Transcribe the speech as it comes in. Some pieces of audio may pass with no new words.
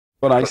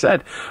What I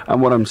said. And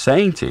what I'm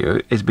saying to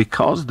you is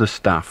because the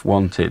staff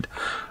wanted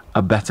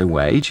a better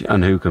wage,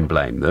 and who can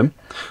blame them,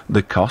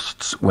 the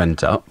costs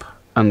went up,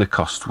 and the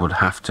costs would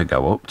have to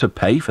go up to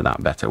pay for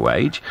that better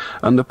wage,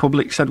 and the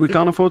public said we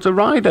can't afford to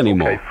ride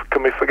anymore. Okay,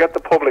 can we forget the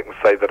public and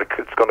say that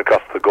it's going to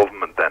cost the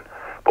government then?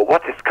 But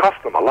what it's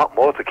cost them a lot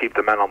more to keep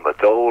the men on the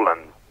dole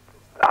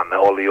and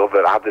all the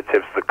other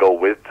additives that go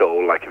with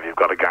dole, like if you've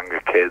got a gang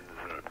of kids.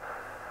 And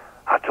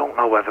I don't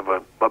know whether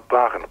we're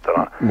barking up to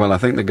that. Well, I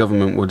think the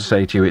government would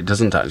say to you it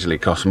doesn't actually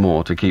cost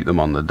more to keep them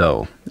on the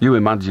dole. You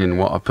imagine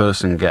what a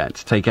person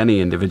gets. Take any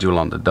individual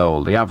on the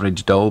dole. The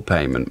average dole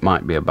payment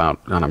might be about,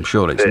 and I'm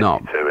sure it's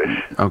not.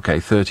 32-ish. Okay,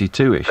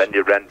 32-ish. Then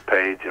your rent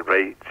paid, your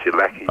rates, your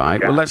lecky.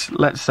 Right, well,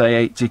 let's say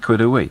 80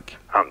 quid a week.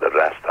 And the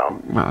rest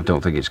on. Well, I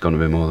don't think it's going to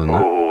be more than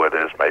that. Oh, it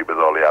is, maybe with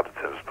all the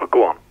additives. But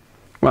go on.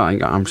 Well,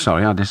 I'm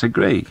sorry, I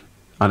disagree.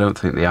 I don't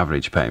think the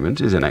average payment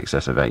is in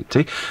excess of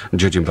 80,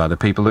 judging by the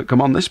people that come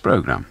on this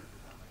programme.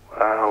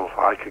 Well,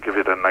 I could give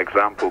you an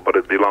example, but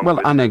it belongs. Well,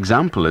 an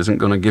example isn't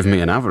going to give me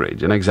an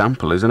average. An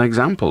example is an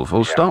example,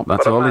 full stop.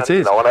 That's all it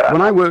is.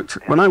 When I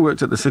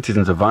worked at the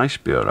Citizens Advice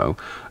Bureau,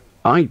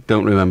 I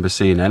don't remember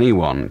seeing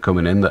anyone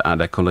coming in that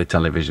had a colour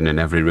television in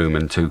every room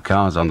and 2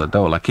 cars on the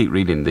dole. I keep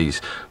reading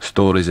these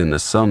stories in The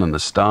Sun and The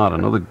Star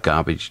and other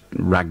garbage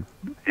rag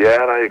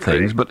I agree.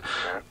 things, but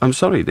I'm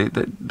sorry,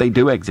 they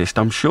do exist,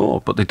 I'm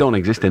sure, but they don't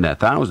exist in their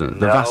thousands.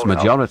 The vast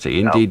majority,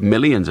 indeed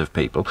millions of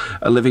people,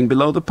 are living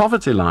below the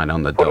poverty line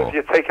on the dole. But if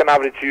you take an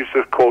average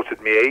user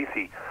quoted me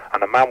 80,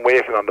 and a man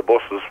working on the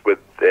buses with,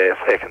 say,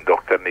 a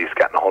conductor, and he's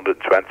getting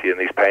 120, and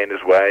he's paying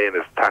his way, and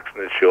his tax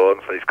and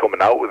insurance, and he's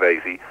coming out with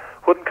 80,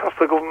 wouldn't cost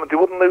the government, they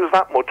wouldn't lose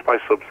that much by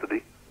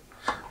subsidy.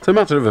 It's a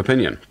matter of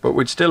opinion, but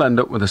we'd still end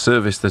up with a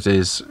service that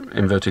is,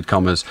 inverted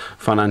commas,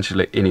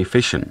 financially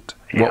inefficient.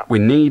 Yeah. What we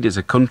need is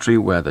a country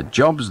where the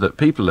jobs that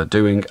people are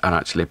doing are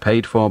actually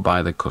paid for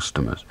by the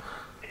customers.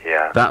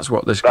 Yeah. That's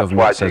what this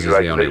government says is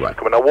the only way.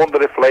 I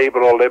wonder if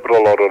Labour or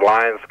Liberal or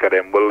Alliance get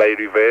in, will they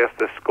reverse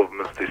this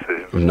government's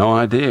decision? No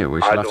idea.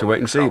 We shall have to wait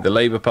and see. The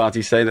Labour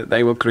Party say that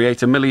they will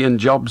create 1 million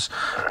jobs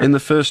in the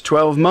first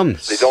 12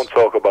 months. They don't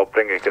talk about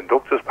bringing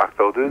conductors back,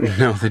 though, do they?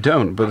 No, they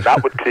don't. But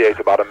that would create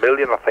about 1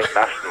 million, I think,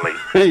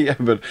 nationally. Yeah,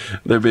 but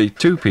there'd be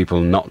 2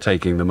 people not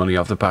taking the money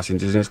off the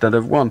passengers instead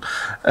of 1.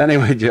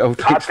 Anyway, Joe,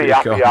 thanks for your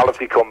I'd be happy,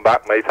 I'll come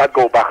back, mate. I'd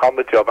go back on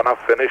the job and I've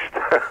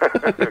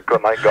finished.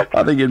 Good night, God.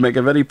 I think you'd make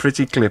a very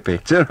pretty clippy.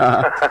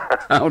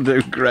 I'll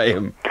do,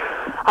 Graham.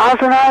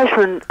 How's an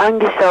Irishman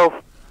and yourself?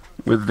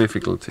 With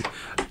difficulty.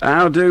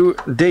 I'll do,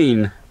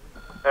 Dean.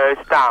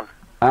 It's Dan.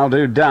 I'll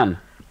do, Dan.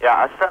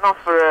 Yeah, I sent off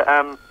for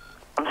I'm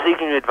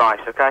seeking your advice,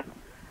 okay?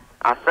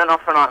 I sent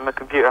off for an item of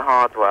computer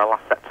hardware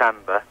last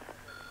September,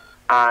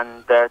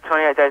 and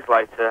 28 days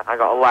later I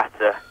got a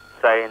letter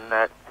saying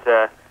that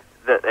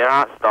they're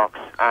out of stocks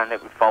and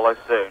it would follow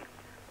soon.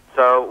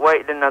 So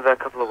waited another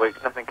couple of weeks,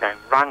 nothing came.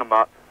 Rang them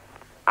up,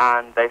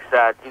 and they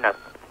said,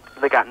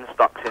 they're getting the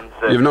stocks in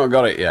soon. You've not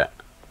got it yet?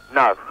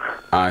 No.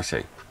 I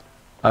see.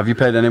 Have you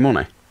paid any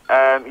money?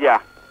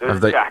 Yeah. There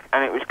was a check,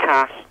 and it was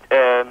cashed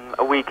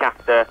a week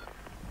after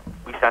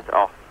we sent it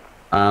off.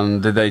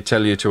 And did they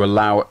tell you to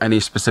allow any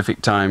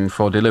specific time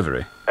for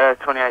delivery?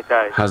 28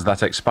 days. Has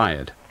that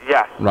expired?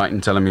 Yes. Write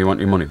and tell them you want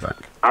your money back.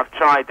 I've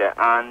tried it,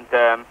 and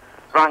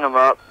rang them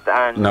up,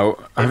 and...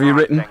 No. Have you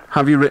written?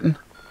 Have you written?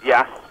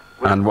 Yes.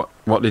 And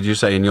what did you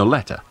say in your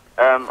letter?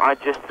 I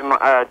just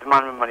demanded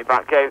my money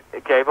back,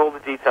 gave all the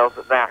details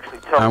that they actually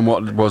told me. And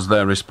what was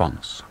their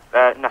response?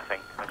 Nothing.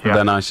 Yeah.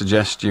 Then I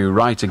suggest you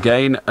write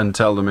again and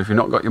tell them if you've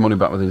not got your money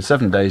back within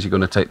 7 days, you're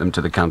going to take them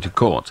to the county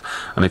court.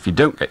 And if you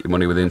don't get your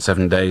money within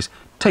 7 days,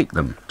 take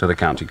them to the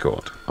county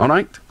court. All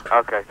right?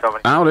 Okay,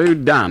 Tommy. I'll do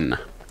Dan.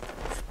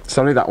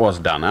 Sorry, that was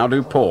Dan. I'll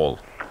do Paul.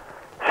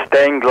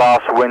 Stained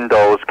glass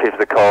windows keep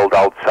the cold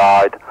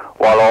outside,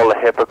 while all the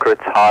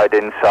hypocrites hide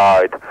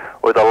inside,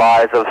 with the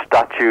lies of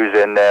statues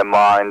in their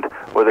mind,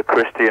 where the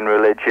Christian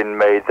religion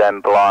made them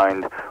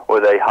blind,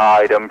 where they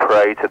hide and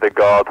pray to the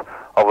God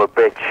of a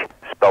bitch,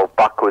 spelled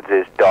backwards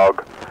is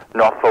dog,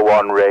 not for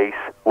one race,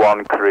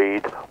 one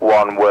creed,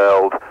 one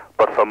world,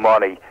 but for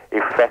money,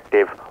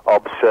 effective,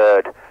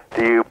 absurd.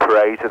 Do you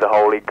pray to the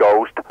Holy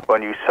Ghost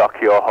when you suck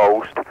your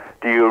host?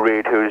 Do you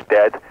read who's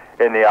dead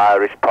in the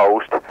Irish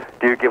Post?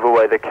 Do you give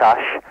away the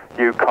cash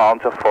you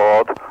can't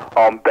afford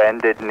on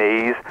bended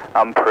knees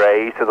and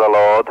pray to the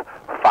Lord?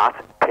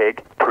 Fat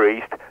pig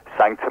priest,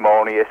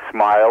 sanctimonious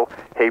smile,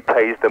 he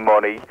pays the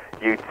money,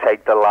 you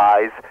take the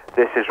lies.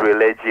 This is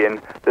religion,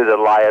 there's a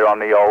liar on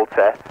the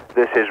altar.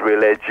 This is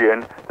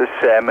religion, the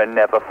sermon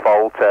never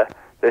falter.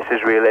 This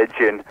is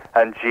religion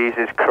and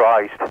Jesus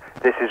Christ.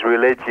 This is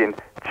religion,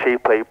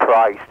 cheaply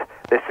priced.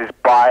 This is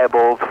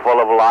Bibles full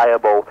of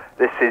liable.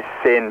 This is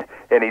sin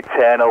in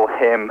eternal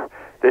hymn.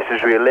 This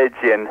is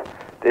religion.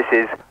 This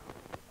is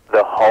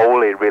the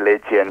holy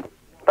religion.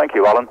 Thank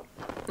you, Alan.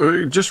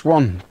 Just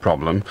one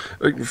problem.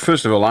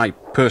 First of all, I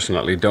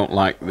personally don't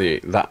like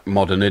that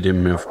modern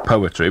idiom of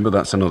poetry, but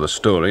that's another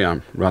story.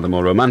 I'm rather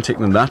more romantic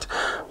than that.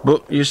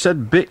 But you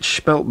said bitch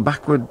spelt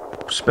backward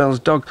spells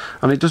dog,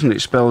 and it doesn't.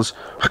 It spells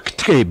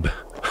ktib.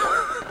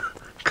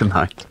 Good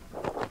night.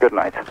 Good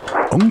night.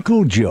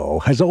 Uncle Joe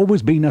has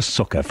always been a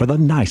sucker for the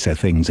nicer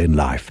things in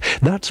life.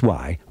 That's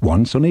why,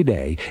 one sunny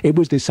day, it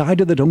was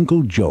decided that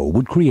Uncle Joe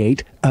would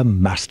create a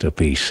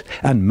masterpiece.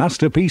 And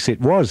masterpiece it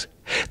was.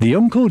 The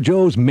Uncle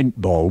Joe's Mint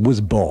Ball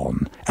was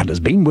born and has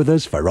been with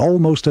us for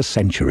almost a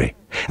century.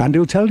 And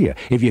he'll tell you,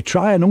 if you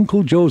try an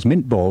Uncle Joe's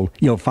Mint Ball,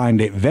 you'll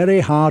find it very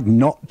hard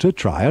not to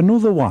try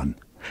another one.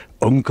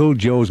 Uncle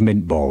Joe's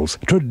Mint Balls,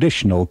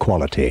 traditional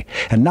quality,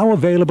 and now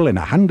available in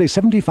a handy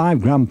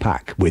 75-gram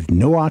pack with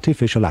no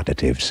artificial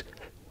additives.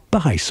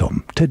 Buy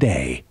some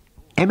today.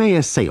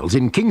 MAS sales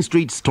in King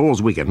Street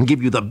Stores Wigan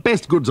give you the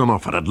best goods on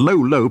offer at low,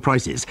 low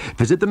prices.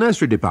 Visit the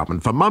nursery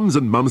department for mums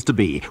and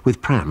mums-to-be,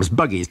 with prams,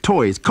 buggies,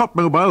 toys, cot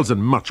mobiles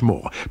and much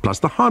more. Plus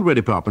the hardware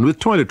department with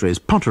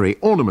toiletries, pottery,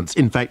 ornaments,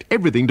 in fact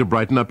everything to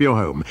brighten up your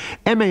home.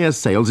 MAS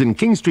sales in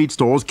King Street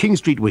Stores, King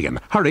Street Wigan.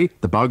 Hurry,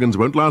 the bargains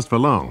won't last for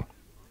long.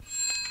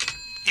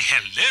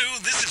 Hello,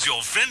 this is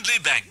your friendly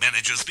bank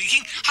manager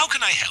speaking. How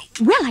can I help?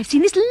 Well, I've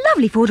seen this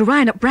lovely Ford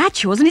Orion at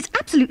Bradshaw's and it's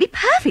absolutely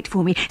perfect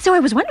for me. So I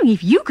was wondering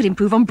if you could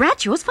improve on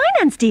Bradshaw's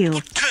finance deal.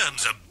 What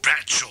terms are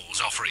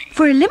Bradshaw's offering?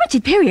 For a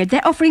limited period,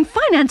 they're offering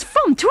finance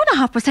from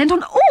 2.5%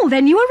 on all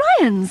their new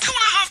Orions.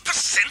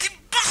 2.5%?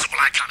 Impossible,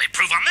 I can't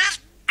improve on that.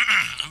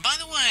 By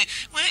the way,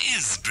 where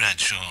is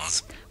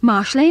Bradshaw's?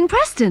 Marsh Lane,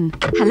 Preston.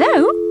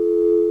 Hello?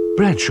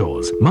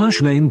 Bradshaw's,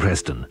 Marsh Lane,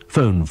 Preston.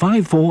 Phone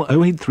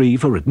 54083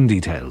 for written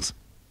details.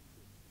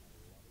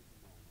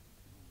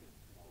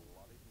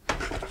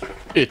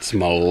 It's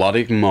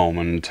melodic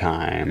moment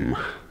time.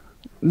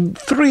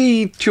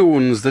 3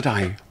 tunes that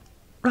I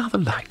rather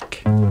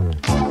like.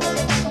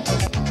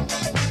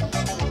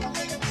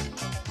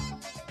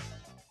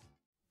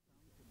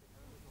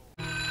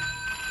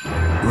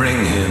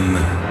 Ring him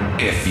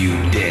if you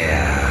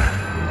dare.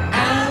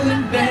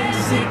 Allan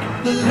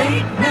Beswick, the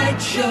late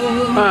night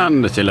show.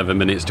 And at 11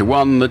 minutes to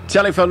 1, the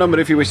telephone number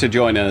if you wish to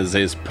join us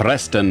is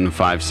Preston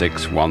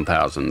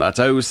 561,000. That's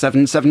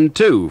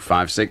 0772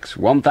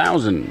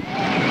 561,000.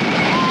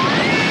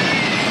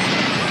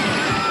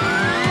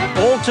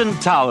 Alton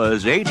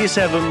Towers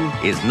 87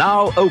 is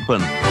now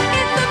open.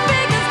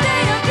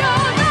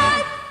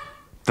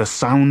 The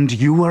sound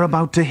you are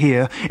about to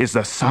hear is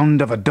the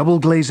sound of a double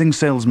glazing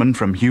salesman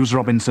from Hughes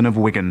Robinson of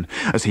Wigan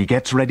as he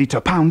gets ready to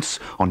pounce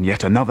on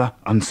yet another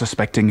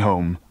unsuspecting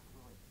home.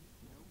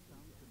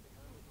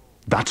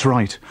 That's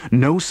right,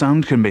 no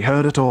sound can be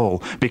heard at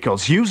all,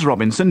 because Hughes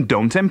Robinson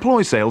don't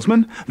employ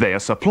salesmen, they are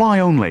supply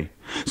only.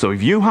 So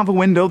if you have a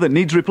window that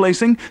needs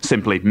replacing,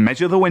 simply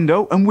measure the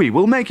window and we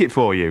will make it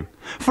for you.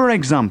 For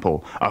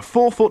example, a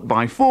 4 foot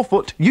by 4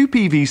 foot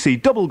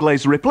UPVC double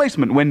glazed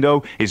replacement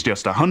window is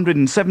just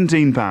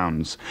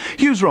 £117.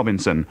 Hughes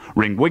Robinson,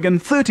 ring Wigan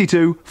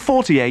 32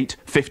 48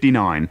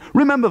 59.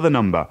 Remember the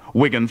number,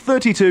 Wigan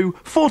 32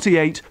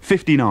 48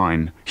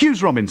 59.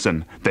 Hughes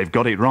Robinson, they've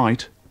got it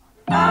right.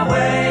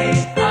 Away,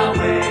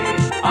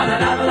 on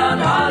an Avalon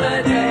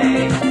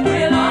holiday.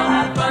 We'll all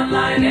have fun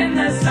lying in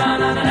the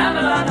sun on an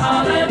Avalon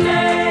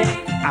holiday.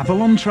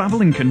 Avalon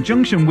Travel in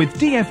conjunction with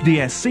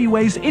DFDS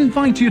Seaways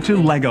invite you to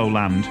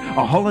Legoland,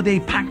 a holiday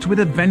packed with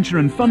adventure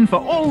and fun for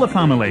all the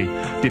family.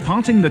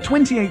 Departing the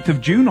 28th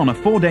of June on a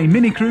 4-day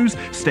mini-cruise,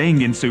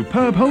 staying in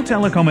superb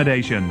hotel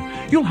accommodation.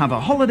 You'll have a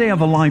holiday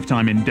of a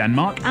lifetime in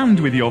Denmark and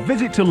with your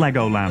visit to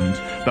Legoland.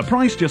 The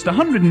price just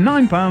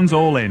 £109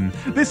 all in.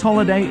 This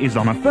holiday is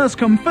on a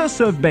first-come,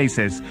 first-served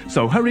basis,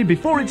 so hurry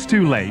before it's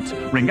too late.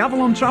 Ring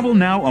Avalon Travel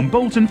now on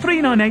Bolton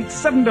 398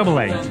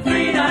 788.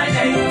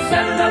 398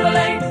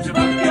 788 to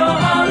book your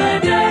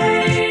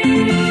holiday.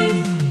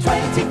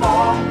 24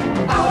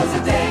 hours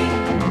a day.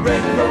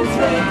 Red Rose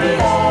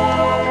Radio.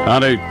 How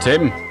do,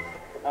 Tim?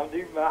 How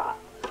do, Matt?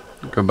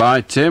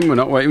 Goodbye, Tim. We're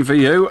not waiting for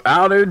you.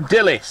 How do,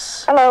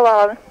 Dillis? Hello,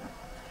 Alan.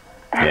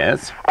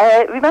 Yes.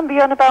 Remember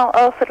you on about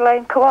Orford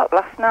Lane Co-op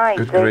last night?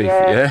 Good grief,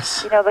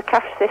 yes. You know, the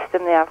cash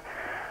system they have.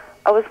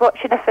 I was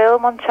watching a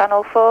film on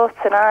Channel 4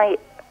 tonight,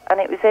 and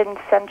it was in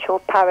central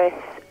Paris.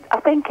 I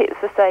think it's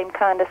the same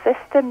kind of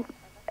system.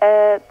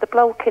 The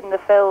bloke in the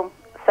film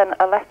sent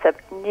a letter,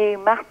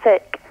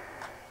 pneumatic,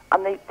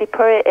 and they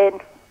put it in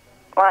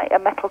like a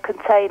metal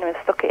container and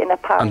stuck it in a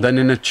pan. And then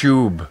in a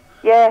tube.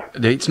 Yeah.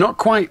 It's not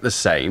quite the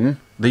same.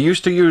 They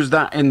used to use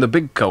that in the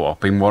big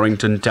co-op in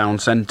Warrington Town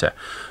Centre,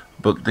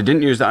 but they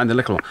didn't use that in the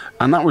little one.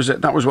 And that was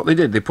what they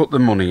did. They put the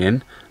money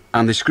in,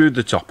 and they screwed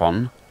the top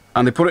on,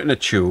 and they put it in a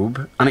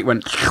tube, and it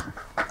went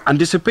and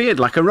disappeared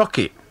like a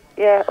rocket.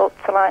 Yeah,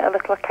 up to like a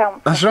little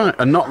account. That's right.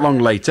 And not long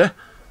later,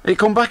 it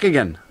come back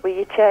again. Will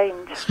you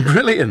change? It's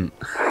brilliant.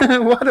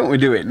 Why don't we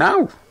do it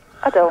now?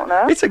 I don't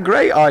know. It's a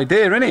great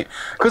idea, isn't it?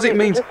 Because it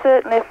means... There's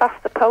certainly a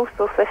faster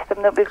postal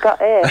system that we've got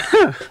here.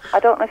 I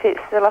don't know if it's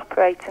still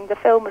operating. The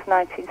film was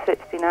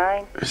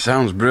 1969. It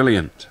sounds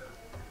brilliant.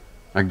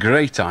 A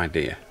great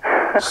idea.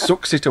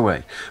 Sucks it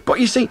away. But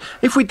you see,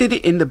 if we did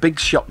it in the big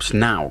shops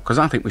now, because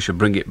I think we should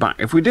bring it back,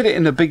 if we did it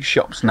in the big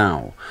shops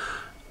now,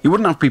 you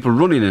wouldn't have people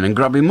running in and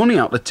grabbing money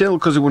out the till,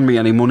 because there wouldn't be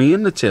any money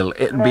in the till.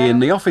 It'd be in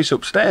the office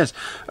upstairs,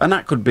 and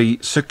that could be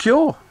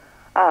secure.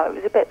 Oh, it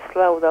was a bit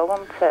slow though,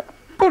 wasn't it?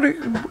 But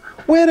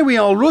where are we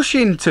all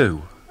rushing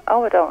to?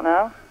 Oh, I don't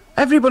know.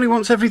 Everybody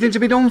wants everything to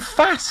be done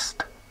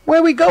fast. Where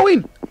are we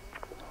going?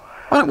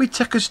 Why don't we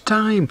take us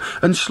time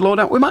and slow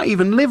down? We might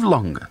even live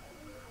longer.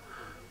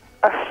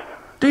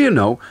 Do you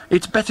know,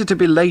 it's better to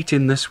be late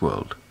in this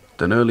world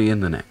than early in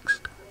the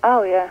next.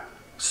 Oh, yeah.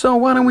 So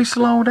why don't we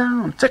slow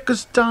down? Take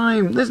us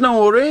time. There's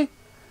no hurry.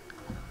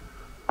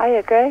 I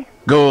agree.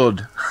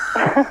 Good.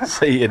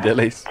 See you,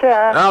 Dillis.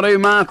 Ciao. How do,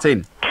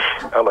 Martin?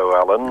 Hello,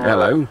 Alan.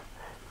 Hello.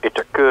 It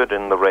occurred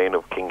in the reign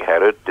of King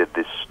Herod, did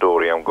this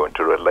story I'm going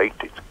to relate.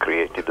 It's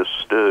created a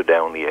stir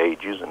down the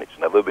ages, and it's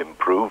never been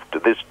proved to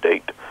this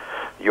date.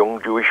 A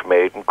young Jewish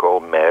maiden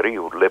called Mary,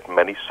 who lived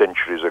many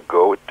centuries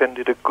ago,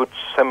 attended a good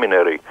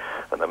seminary,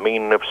 and the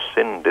meaning of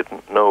sin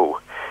didn't know.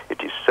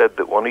 It is said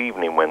that one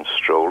evening when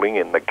strolling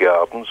in the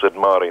gardens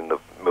admiring the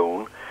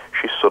moon,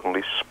 she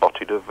suddenly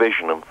spotted a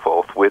vision and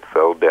forthwith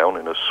fell down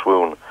in a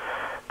swoon.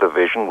 The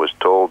vision was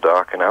tall,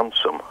 dark and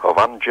handsome, of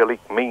angelic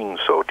mien,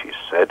 so 'tis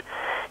said.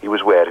 He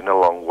was wearing a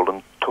long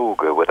woolen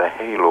toga with a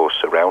halo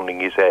surrounding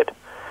his head.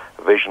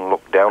 Vision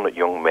looked down at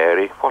young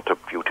Mary. What a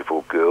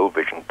beautiful girl,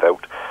 Vision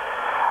thought.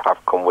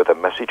 I've come with a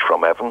message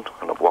from heaven,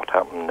 and of what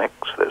happened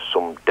next there's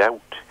some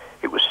doubt.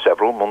 It was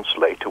several months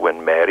later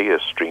when Mary, a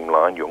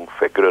streamlined young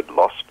figure, had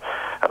lost,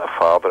 and her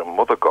father and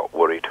mother got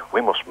worried.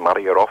 We must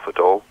marry her off at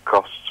all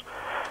costs.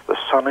 The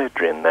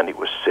Sanhedrin then it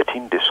was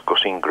sitting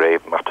discussing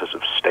grave matters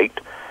of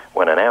state,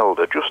 when an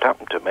elder just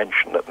happened to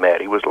mention that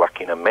Mary was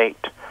lacking a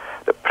mate.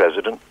 The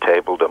president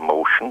tabled a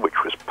motion,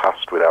 which was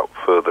passed without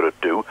further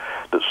ado,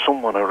 that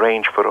someone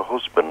arrange for a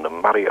husband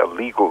and marry her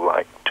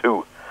legal-like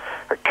too.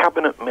 A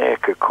cabinet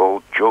maker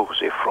called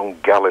Joseph from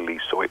Galilee,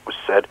 so it was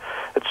said,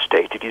 had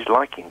stated his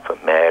liking for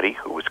Mary,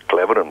 who was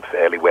clever and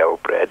fairly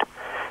well-bred,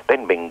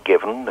 then been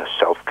given a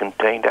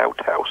self-contained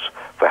outhouse,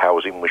 for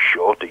housing was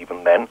short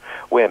even then,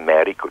 where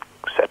Mary could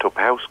set up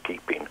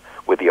housekeeping,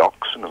 with the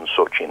oxen and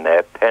such in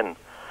their pen.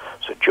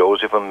 So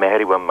Joseph and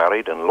Mary were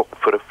married and looked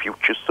for a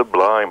future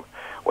sublime,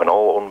 when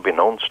all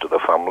unbeknownst to the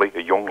family,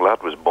 a young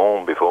lad was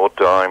born before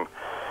time.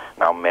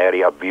 Now Mary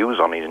had views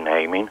on his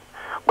naming.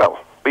 Well,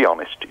 be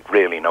honest, he'd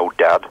really no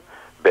dad.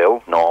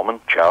 Bill, Norman,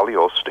 Charlie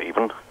or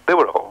Stephen, they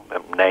were all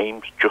them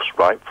names just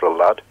right for a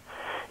lad.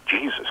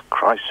 Jesus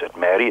Christ, said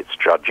Mary, it's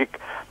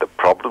tragic, the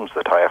problems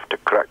that I have to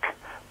crack.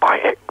 By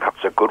heck,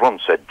 that's a good one,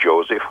 said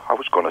Joseph. I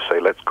was going to say,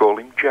 let's call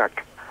him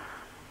Jack.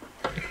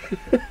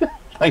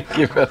 Thank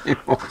you very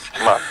much.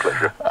 My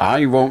pleasure.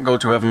 I won't go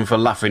to heaven for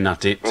laughing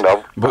at it.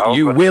 No. But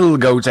you will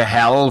go to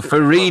hell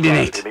for reading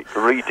it.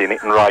 Reading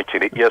it and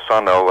writing it. Yes,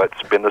 I know.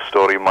 It's been the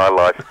story of my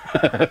life.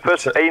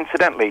 First,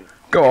 incidentally,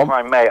 go on. If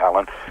I may,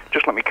 Alan,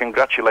 just let me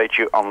congratulate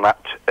you on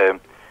that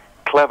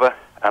clever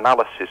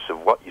analysis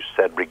of what you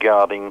said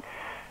regarding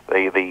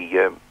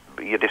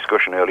your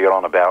discussion earlier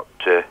on about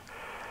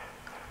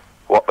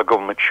what the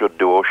government should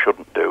do or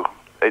shouldn't do.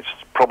 It's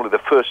probably the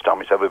first time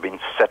it's ever been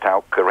set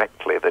out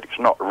correctly that it's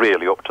not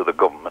really up to the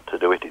government to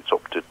do it. It's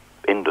up to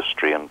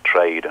industry and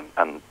trade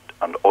and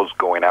us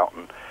going out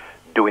and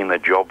doing the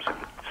jobs and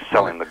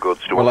selling the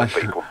goods to other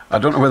people. I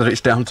don't know whether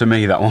it's down to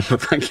me, that one, but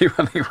thank you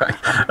anyway.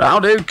 How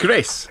do,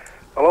 Chris?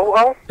 Hello,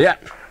 Al? Yeah.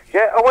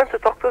 Yeah, I went to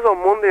doctors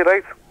on Monday,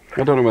 right?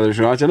 I don't know whether it's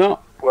right or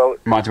not. Well...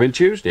 Might have been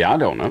Tuesday, I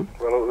don't know.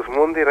 Well, it was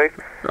Monday, right?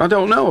 I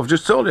don't know, I've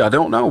just told you, I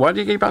don't know. Why do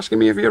you keep asking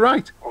me if you're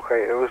right?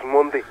 Okay, it was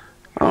Monday.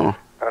 Oh.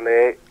 And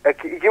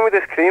you give me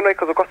this cream, right,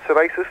 because I've got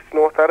psoriasis, you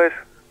know what that is?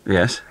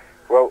 Yes.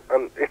 Well,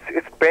 and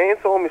it's burns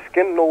all my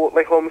skin, no,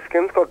 like all my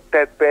skin's got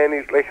dead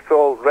burnies, like it's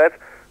all red,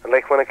 and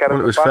like when I get Well,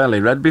 it was fairly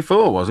red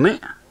before, wasn't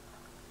it?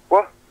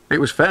 What? It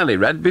was fairly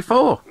red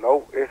before.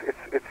 No,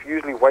 it's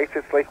usually white,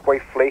 it's like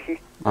white flaky.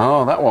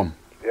 Oh, that one.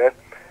 Yeah.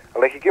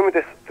 And like you give me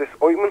this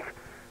ointment,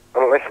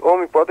 and like all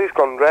my body's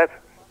gone red,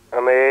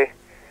 and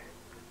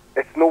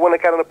it's no when I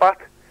get in the bath,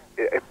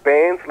 it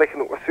burns like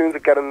as soon as I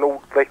get in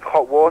no like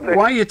hot water.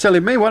 Why are you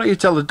telling me? Why don't you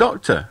tell the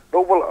doctor?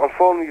 No, well, I'm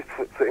phoning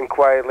you to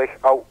inquire like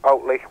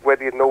out like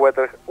whether you know what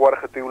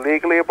I could do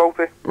legally about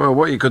it. Well,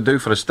 what you could do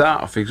for a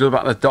start off, you could go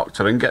back to the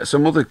doctor and get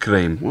some other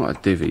cream. What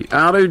a divvy.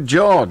 How do,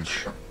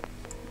 George?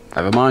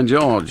 Never mind,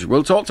 George.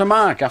 We'll talk to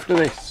Mark after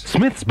this.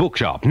 Smith's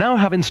Bookshop now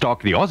have in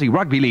stock the Aussie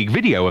Rugby League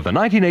video of the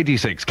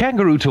 1986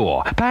 Kangaroo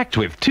Tour, packed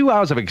with 2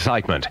 hours of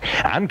excitement.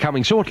 And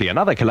coming shortly,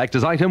 another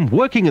collector's item,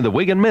 Working in the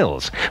Wigan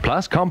Mills.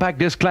 Plus compact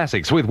disc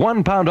classics with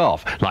 £1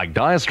 off, like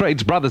Dire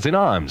Straits' Brothers in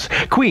Arms,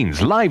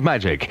 Queen's Live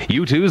Magic,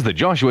 U2's The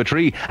Joshua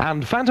Tree,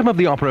 and Phantom of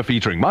the Opera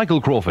featuring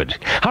Michael Crawford.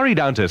 Hurry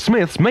down to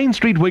Smith's, Main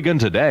Street, Wigan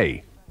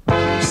today.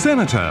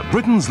 Senator,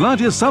 Britain's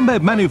largest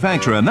sunbed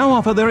manufacturer, now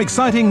offer their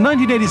exciting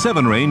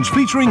 1987 range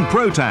featuring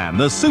ProTan,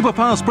 the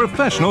super-fast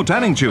professional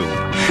tanning tube.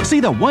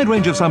 See the wide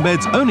range of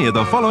sunbeds only at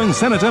the following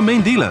Senator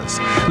main dealers: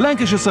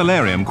 Lancashire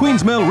Solarium,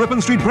 Queens Mill,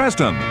 Ripon Street,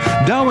 Preston;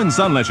 Darwin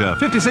Sun Leisure,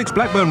 56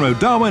 Blackburn Road,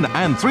 Darwin,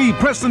 and 3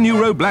 Preston New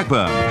Road,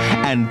 Blackburn;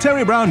 and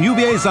Terry Brown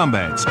UVA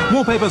sunbeds,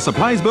 Wallpaper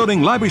Supplies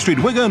Building, Library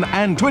Street, Wigan,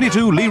 and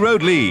 22 Lee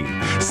Road, Lee.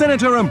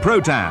 Senator and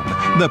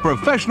ProTan, the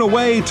professional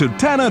way to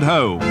tan at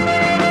home.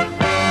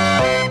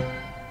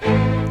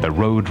 The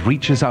road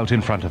reaches out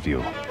in front of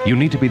you. You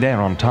need to be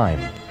there on time.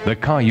 The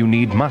car you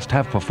need must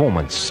have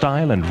performance,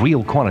 style, and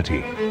real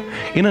quality.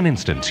 In an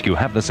instant, you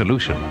have the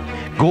solution.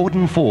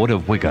 Gordon Ford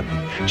of Wigan.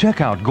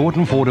 Check out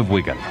Gordon Ford of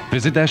Wigan.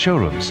 Visit their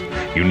showrooms.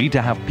 You need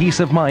to have peace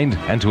of mind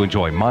and to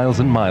enjoy miles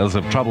and miles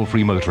of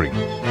trouble-free motoring.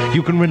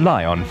 You can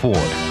rely on Ford.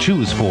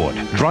 Choose Ford.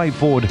 Drive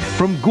Ford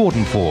from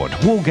Gordon Ford,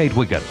 Walgate,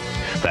 Wigan.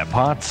 Their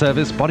parts,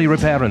 service, body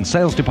repair and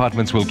sales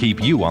departments will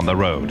keep you on the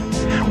road.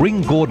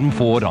 Ring Gordon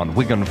Ford on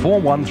Wigan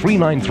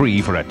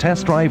 41393 for a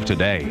test drive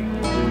today.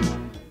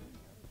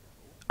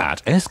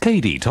 At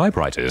SKD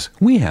Typewriters,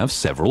 we have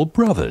several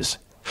brothers.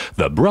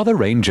 The Brother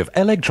range of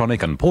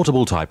electronic and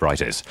portable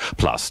typewriters,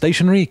 plus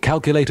stationery,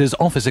 calculators,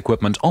 office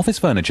equipment, office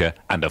furniture,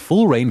 and a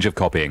full range of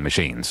copying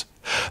machines.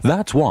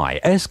 That's why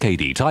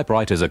SKD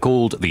Typewriters are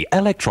called the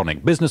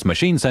Electronic Business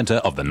Machine Centre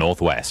of the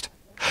Northwest.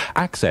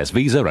 Access,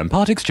 Visa and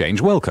part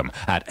exchange welcome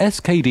at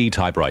SKD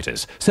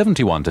Typewriters,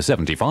 71 to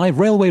 75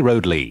 Railway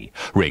Road, Lee.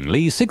 Ring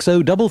Lee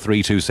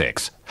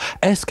 603326.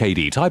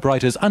 SKD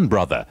Typewriters and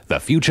Brother, the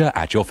future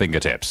at your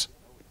fingertips.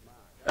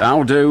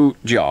 How do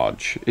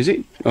George? Is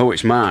it? Oh,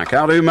 it's Mark.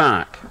 How do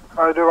Mark?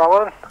 How do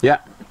Alan? Yeah.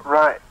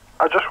 Right.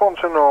 I just want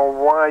to know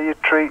why you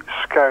treat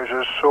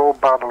Scousers so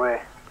badly.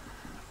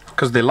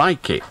 Because they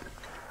like it.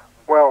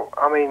 Well,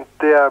 I mean,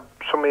 they are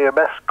some of your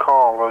best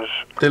callers.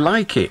 They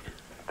like it.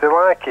 They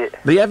like it.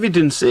 The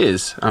evidence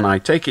is, and I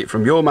take it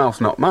from your mouth,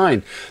 not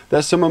mine,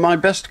 they're some of my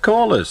best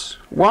callers.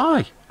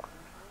 Why?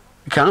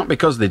 You can't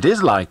because they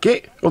dislike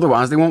it.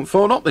 Otherwise they won't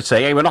phone up. They'd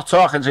say, hey, we're not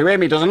talking to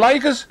him, he doesn't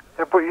like us.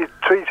 Yeah, but you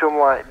treat them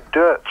like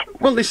dirt.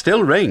 Well, they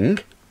still ring.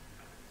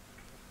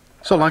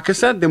 So, like I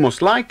said, they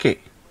must like it.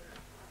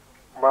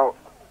 Well,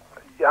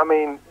 I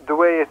mean, the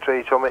way you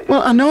treat them...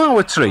 Well, I know how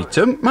I treat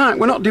them. Mark,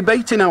 we're not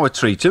debating how I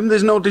treat them.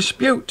 There's no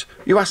dispute.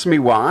 You ask me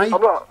why.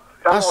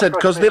 I said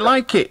because they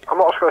like it. I'm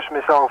not discussing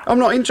myself. I'm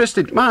not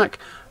interested. Mark,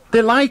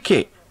 they like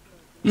it.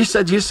 You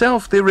said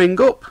yourself, they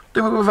ring up.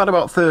 We've had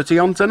about 30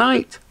 on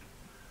tonight.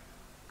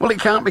 Well, it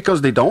can't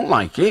because they don't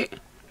like it.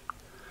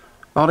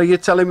 Or are you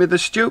telling me they're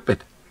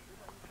stupid?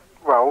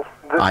 Well...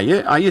 Are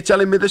you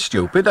telling me they're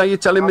stupid? Are you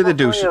telling me they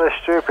do... They're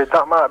stupid.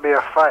 That might be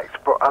a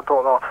fact, but I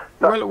don't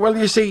know. Well,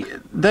 you see,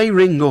 they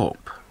ring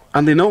up,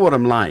 and they know what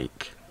I'm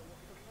like.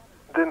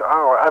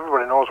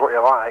 Everybody knows what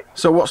you're like.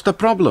 So what's the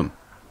problem?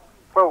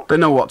 Well, they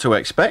know what to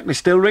expect. They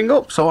still ring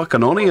up, so I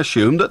can only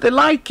assume that they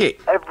like it.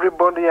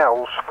 Everybody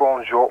else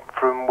phones you up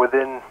from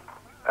within...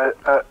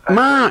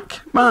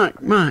 Mark.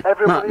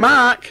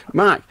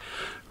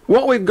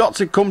 What we've got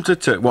to come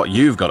to what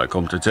you've got to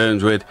come to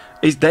terms with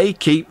is they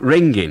keep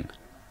ringing.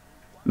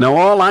 Now,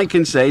 all I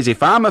can say is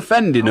if I'm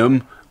offending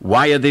them,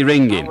 why are they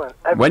ringing?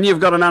 When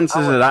you've got an answer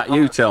to that,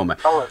 you tell me.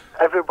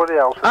 Everybody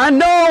else... I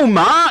know,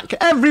 Mark.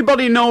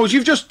 Everybody knows.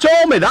 You've just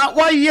told me that.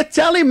 Why are you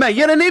telling me?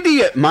 You're an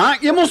idiot,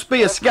 Mark. You must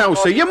be a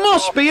Scouser. You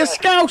must be a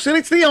Scouser.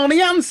 It's the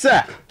only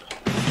answer.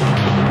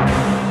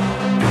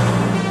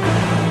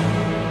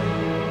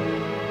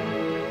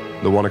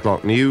 The 1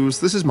 o'clock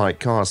news. This is Mike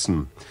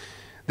Carson.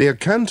 The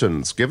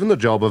accountants, given the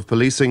job of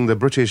policing the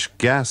British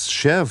gas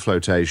share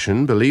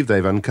flotation, believe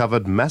they've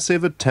uncovered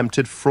massive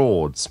attempted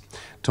frauds.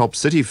 Top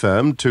city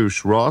firm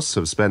Touche Ross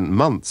have spent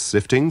months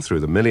sifting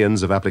through the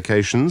millions of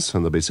applications,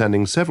 and they'll be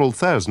sending several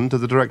thousand to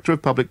the Director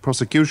of Public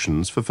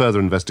Prosecutions for further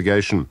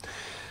investigation.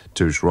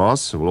 Touche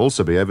Ross will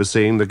also be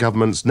overseeing the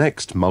government's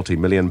next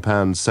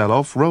multi-million-pound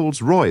sell-off,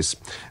 Rolls-Royce,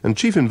 and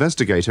Chief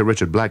Investigator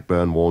Richard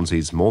Blackburn warns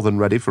he's more than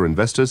ready for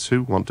investors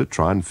who want to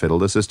try and fiddle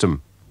the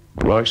system.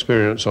 Our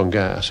experience on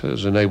gas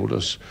has enabled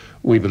us,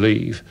 we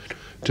believe,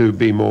 to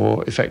be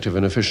more effective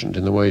and efficient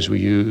in the ways we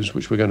use,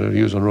 which we're going to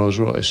use on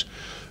Rolls-Royce,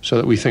 so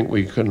that we think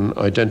we can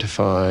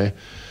identify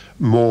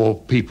more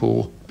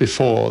people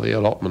before the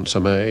allotments are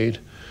made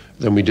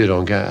than we did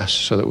on gas,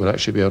 so that we'll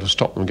actually be able to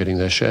stop them getting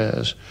their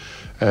shares.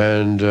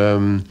 And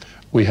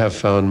we have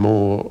found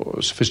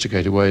more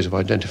sophisticated ways of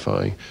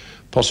identifying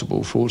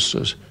possible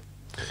fraudsters.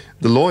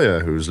 The lawyer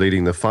who's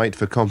leading the fight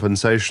for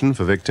compensation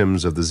for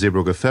victims of the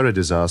Zeebrugge ferry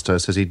disaster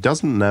says he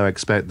doesn't now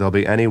expect there'll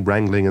be any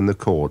wrangling in the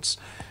courts.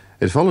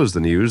 It follows the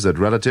news that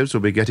relatives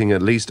will be getting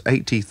at least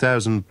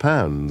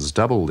 £80,000,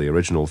 double the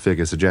original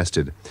figure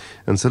suggested.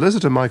 And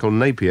solicitor Michael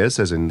Napier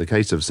says in the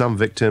case of some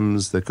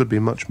victims there could be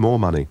much more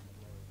money.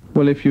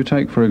 Well, if you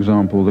take, for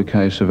example, the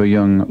case of a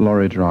young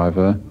lorry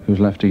driver who's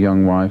left a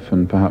young wife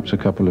and perhaps a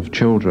couple of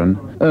children,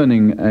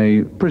 earning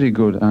a pretty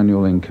good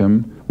annual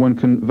income, one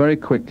can very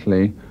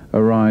quickly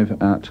arrive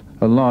at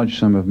a large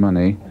sum of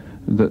money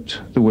that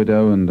the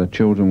widow and the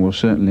children will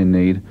certainly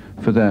need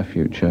for their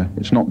future.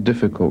 It's not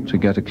difficult to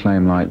get a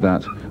claim like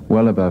that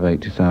well above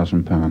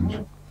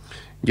 £80,000.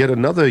 Yet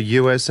another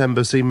US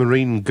Embassy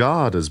Marine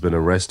Guard has been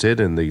arrested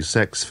in the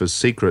Sex for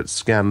Secrets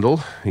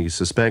scandal. He's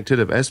suspected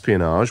of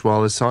espionage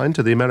while assigned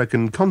to the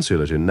American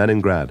consulate in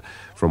Leningrad.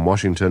 From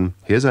Washington,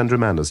 here's Andrew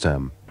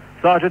Manderstam.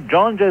 Sergeant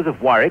John Joseph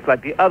Warwick,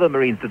 like the other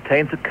Marines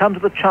detained, succumbed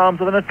to the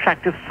charms of an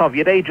attractive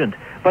Soviet agent.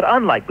 But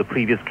unlike the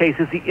previous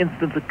cases, the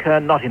incidents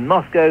occurred not in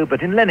Moscow,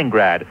 but in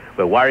Leningrad,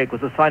 where Warwick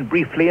was assigned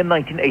briefly in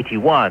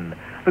 1981.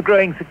 The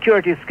growing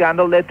security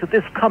scandal led to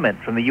this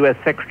comment from the U.S.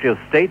 Secretary of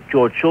State,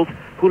 George Shultz,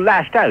 who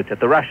lashed out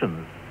at the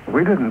Russians.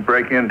 We didn't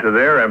break into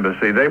their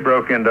embassy. They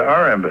broke into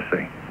our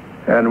embassy.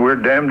 And we're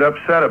damned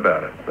upset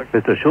about it.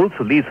 Mr. Schultz,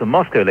 who leaves for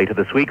Moscow later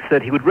this week,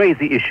 said he would raise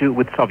the issue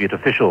with Soviet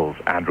officials.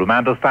 Andrew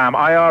Mandelstam,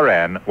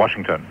 IRN,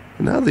 Washington.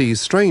 Now the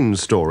strange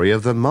story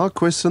of the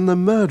Marquis and the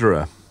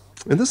murderer.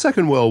 In the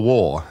Second World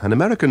War, an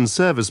American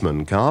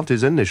serviceman carved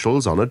his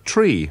initials on a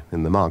tree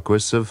in the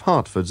Marquis of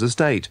Hertford's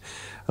estate.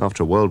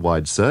 After a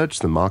worldwide search,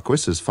 the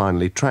Marquis has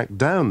finally tracked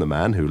down the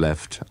man who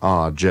left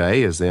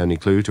R.J. as the only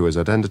clue to his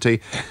identity.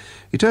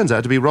 He turns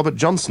out to be Robert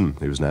Johnson,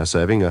 who is now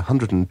serving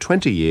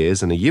 120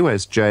 years in a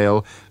US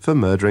jail for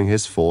murdering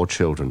his 4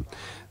 children.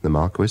 The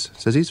Marquis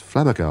says he's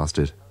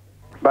flabbergasted.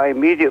 My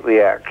immediate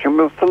reaction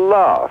was to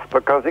laugh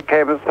because it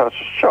came as such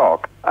a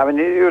shock. I mean,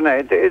 you know,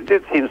 it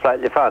did seem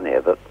slightly funny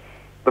that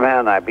the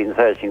man I've been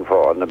searching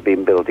for and have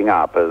been building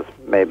up as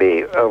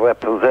maybe a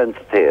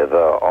representative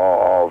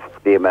of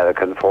the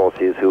American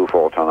forces who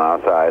fought on our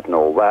side and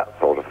all that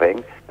sort of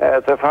thing,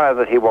 to find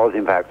that he was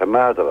in fact a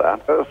murderer,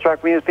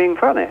 struck me as being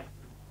funny.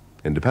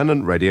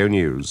 Independent Radio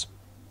News.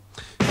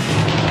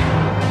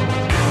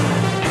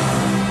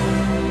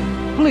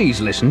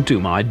 Please listen to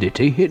my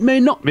ditty. It may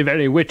not be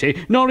very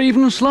witty, nor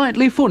even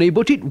slightly funny,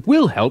 but it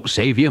will help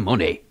save you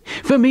money.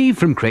 For me,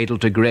 from cradle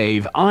to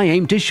grave, I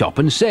aim to shop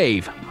and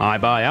save. I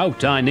buy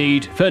out I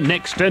need, for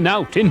next to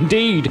nought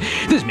indeed.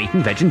 There's meat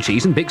and veg and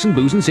cheese and pigs and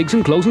booze and cigs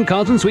and clothes and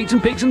cards and sweets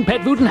and pigs and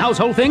pet food and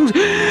household things.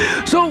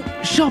 So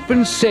shop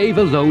and save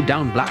a load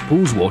down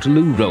Blackpool's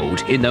Waterloo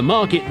Road. In the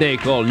market they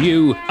call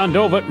New, and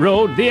over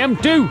road the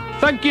M2.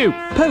 Thank you.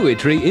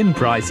 Poetry in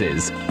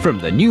prices from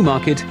the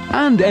Newmarket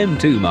and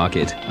M2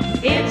 Market.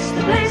 It's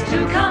the place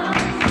to come,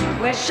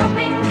 where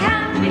shopping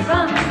can be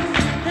fun.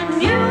 The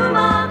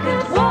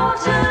Newmarket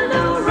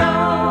Waterloo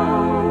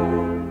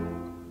Road.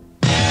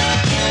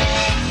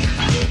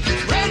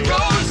 Red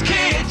Rose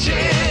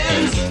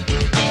Kitchens.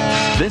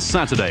 This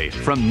Saturday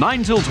from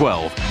 9 till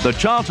 12, the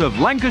chart of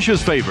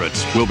Lancashire's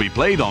favourites will be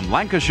played on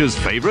Lancashire's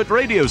favourite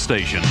radio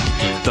station.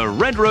 The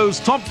Red Rose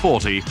Top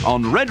 40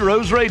 on Red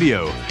Rose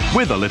Radio,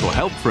 with a little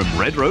help from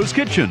Red Rose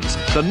Kitchens,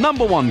 the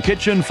 #1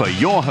 kitchen for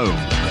your home.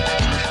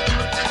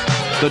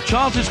 The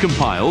chart is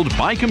compiled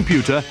by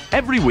computer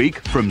every week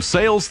from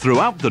sales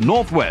throughout the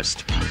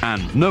Northwest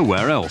and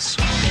nowhere else.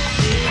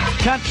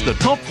 Catch the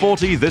top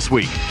 40 this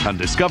week and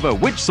discover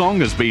which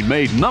song has been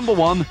made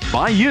 #1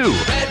 by you.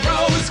 Red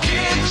Rose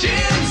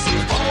Kitchens,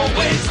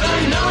 always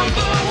the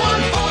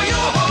 #1 for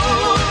your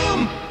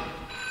home.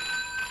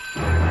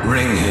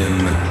 Ring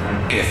him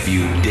if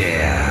you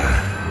dare.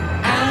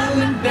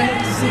 Allan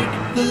Beswick,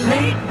 the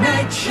late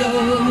night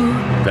show.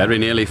 Very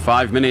nearly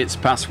 5 minutes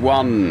past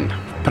 1.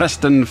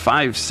 Preston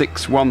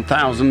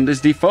 561,000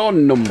 is the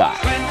phone number.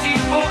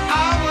 24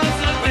 hours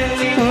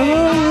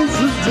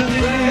a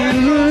day.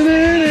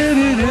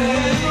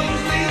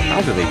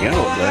 How do they get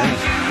up there?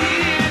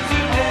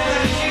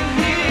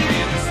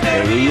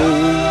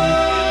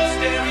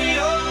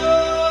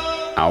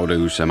 How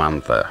do,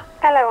 Samantha?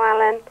 Hello,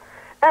 Alan.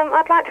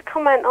 I'd like to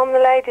comment on the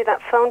lady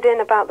that phoned in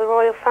about the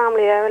royal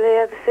family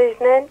earlier this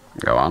evening.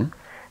 Go on.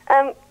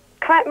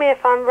 Correct me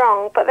if I'm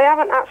wrong, but they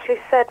haven't actually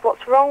said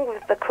what's wrong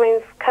with the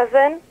Queen's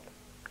cousin.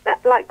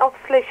 Like,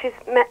 obviously she's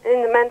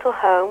in the mental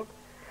home,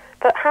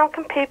 but how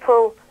can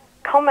people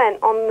comment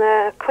on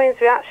the Queen's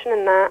reaction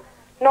and that,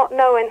 not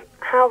knowing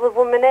how the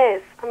woman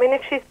is? I mean,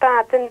 if she's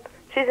bad, then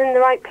she's in the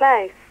right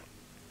place.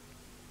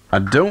 I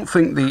don't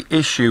think the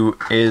issue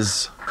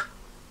is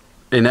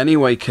in any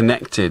way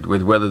connected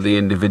with whether the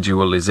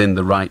individual is in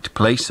the right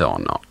place or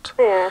not.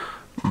 Yeah.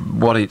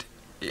 What it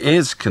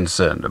is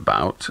concerned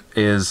about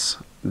is,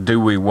 do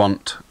we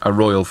want a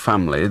royal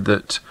family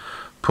that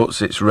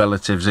puts its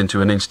relatives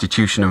into an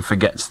institution and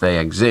forgets they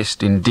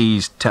exist,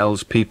 indeed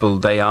tells people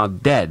they are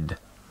dead?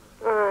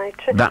 Right.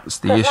 That's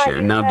the But issue.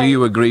 like Now, do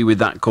you agree with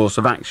that course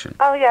of action?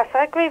 Oh, yes,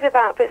 I agree with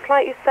that, but it's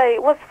like you say,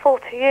 it was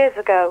 40 years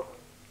ago.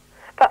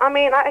 But, I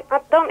mean, I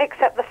don't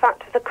accept the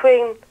fact of the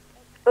Queen,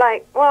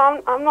 like,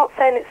 well, I'm not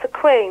saying it's the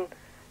Queen,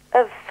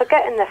 of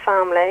forgetting their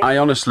family. I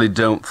honestly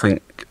don't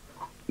think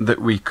that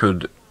we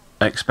could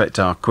expect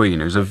our Queen,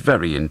 who's a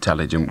very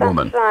intelligent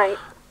woman, That's right.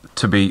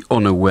 to be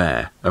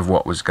unaware of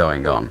what was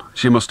going on.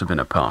 She must have been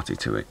a party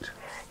to it.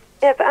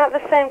 Yeah, but at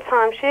the same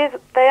time,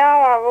 they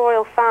are our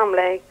royal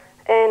family,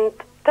 and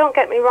don't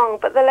get me wrong,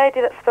 but the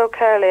lady that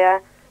spoke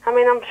earlier, I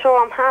mean, I'm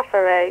sure I'm half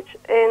her age,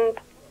 and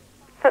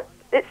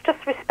it's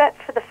just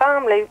respect for the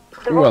family,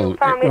 the royal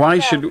family. Why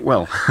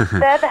itself.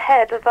 should... They're the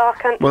head of our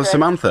country. Well,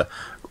 Samantha,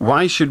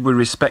 why should we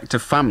respect a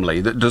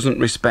family that doesn't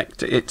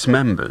respect its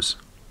members?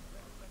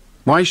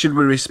 Why should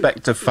we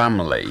respect a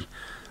family?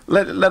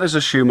 Let us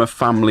assume a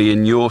family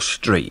in your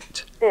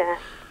street Yeah.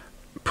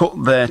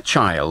 put their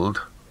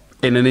child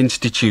in an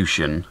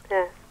institution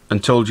Yeah.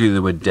 and told you they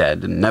were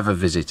dead and never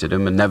visited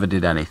them and never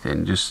did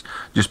anything, just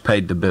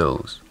paid the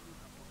bills,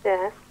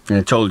 Yeah.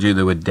 and told you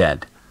they were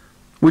dead.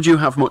 Would you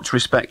have much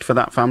respect for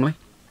that family?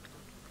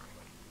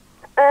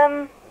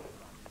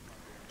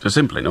 It's a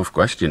simple enough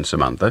question,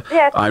 Samantha.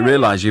 Yeah, I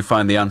realise you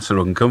find the answer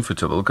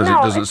uncomfortable because No,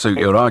 it doesn't suit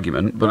your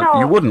argument, but no.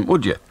 you wouldn't,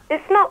 would you?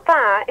 It's not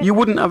that. You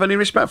wouldn't have any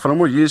respect for them,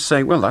 would you? You'd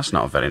say, well, that's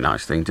not a very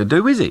nice thing to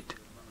do, is it?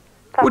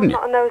 But Wouldn't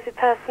I'm you? not a nosy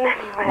person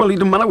anyway. Well, it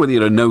doesn't matter whether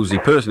you're a nosy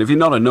person. If you're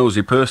not a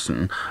nosy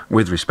person,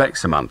 with respect,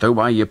 Samantha,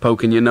 why are you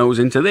poking your nose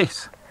into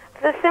this?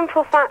 The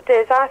simple fact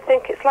is, I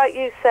think it's like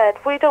you said,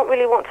 we don't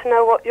really want to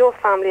know what your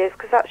family is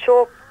because that's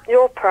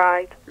your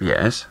pride.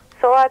 Yes.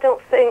 So I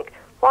don't think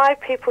why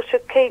people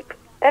should keep...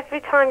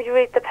 Every time you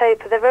read the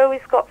paper, they've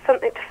always got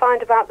something to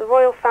find about the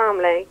royal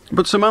family.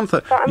 But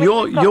Samantha, But, I mean,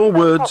 your we've got your soap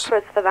words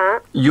operas for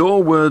that.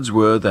 your words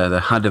were they're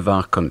the head of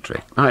our country.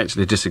 I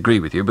actually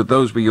disagree with you, but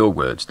those were your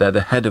words. They're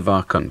the head of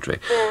our country.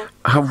 Yeah.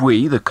 Have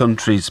we, the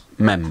country's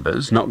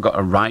members, not got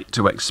a right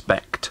to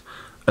expect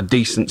a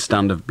decent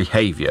stand of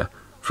behaviour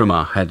from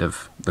our head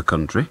of the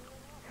country?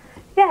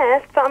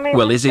 Yes, but I mean,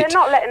 Well, is they're it-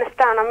 not letting us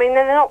down. I mean,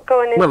 they're not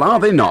going in. Well, are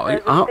they not?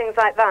 And things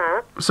like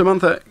that.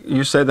 Samantha,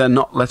 you say they're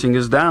not letting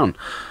us down.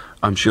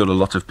 I'm sure a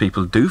lot of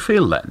people do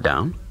feel let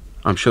down.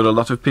 I'm sure a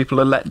lot of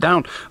people are let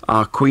down.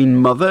 Our Queen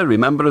Mother,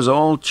 remember us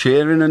all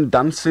cheering and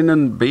dancing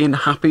and being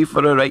happy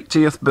for her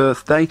 80th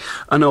birthday,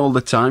 and all the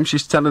time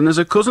she's telling us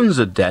her cousins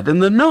are dead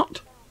and they're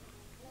not.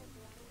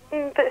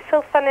 But it's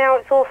still funny how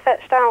it's all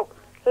fetched out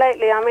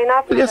lately. I mean,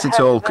 I've never Yes, it's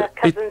heard all of her it-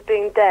 cousins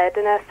being dead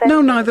and her sister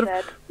No, neither.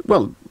 dead.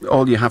 Well,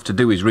 all you have to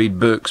do is read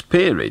Burke's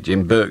Peerage.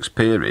 In Burke's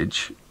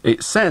Peerage,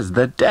 it says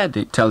they're dead.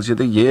 It tells you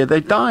the year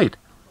they died.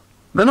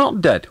 They're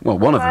not dead. Well,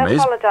 one of them I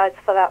is. apologise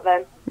for that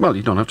then. Well,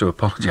 you don't have to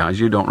apologise.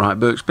 You don't write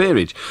Burke's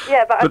Peerage.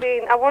 Yeah, but I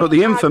mean, I want But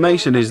the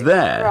information is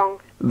there. wrong.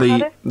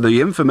 The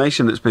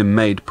information that's been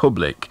made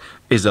public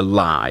is a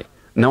lie.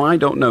 Now, I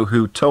don't know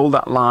who told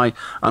that lie,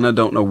 and I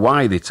don't know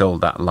why they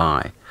told that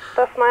lie.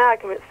 That's my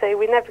argument, see.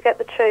 We never get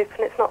the truth, and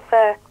it's not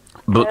fair.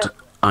 But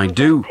I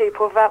do.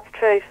 People without the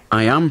truth.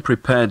 I am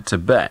prepared to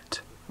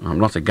bet. I'm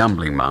not a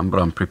gambling man, but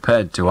I'm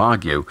prepared to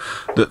argue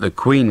that the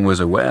Queen was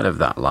aware of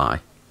that lie.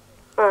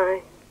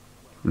 Aye.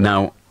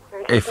 Now,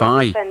 And if she's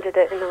I... defended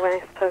it in a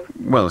way, I suppose.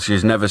 Well,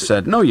 she's never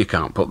said, no, you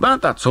can't put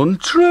that. That's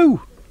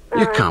untrue.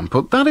 You can't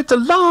put that. It's a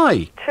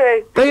lie.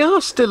 True. They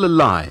are still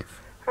alive.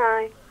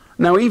 Aye.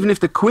 Now, even if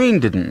the Queen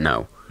didn't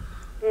know,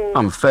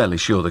 I'm fairly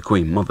sure the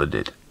Queen Mother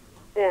did.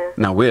 Yeah.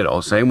 Now, we're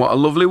all saying what a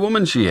lovely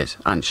woman she is,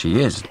 and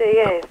she is. She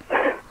is.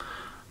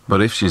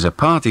 But if she's a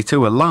party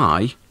to a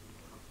lie,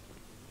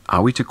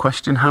 are we to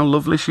question how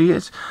lovely she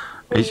is?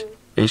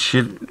 Is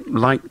she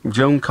like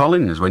Joan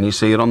Collins? When you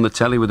see her on the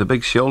telly with the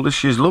big shoulders,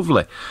 she's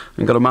lovely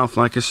and got a mouth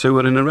like a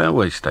sewer in a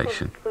railway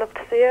station. Love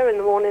to see her in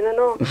the morning and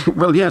all.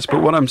 Well, yes,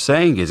 but what I'm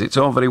saying is it's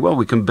all very well.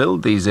 We can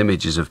build these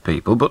images of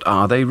people, but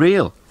are they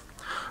real?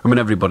 I mean,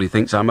 everybody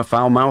thinks I'm a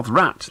foul-mouthed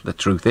rat. The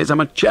truth is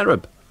I'm a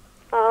cherub.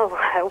 Oh,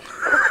 well.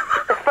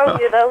 They phone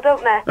you, though,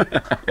 don't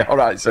they? All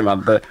right,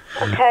 Samantha.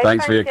 Okay,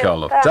 Thanks for your thank call,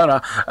 you. love. Bye. Ta-ra.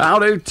 How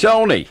do,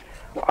 Tony?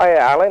 Hiya,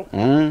 Alan.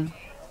 Mm.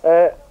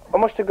 I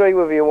must agree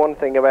with you one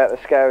thing about the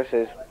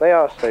Scousers. They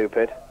are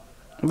stupid.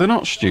 They're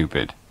not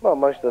stupid. Well,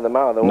 most of them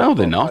are. No, ones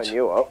they're that not. phone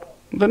you up.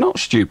 They're not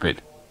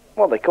stupid.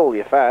 Well, they call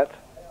you fat.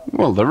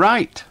 Well, they're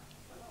right.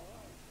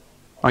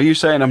 Are you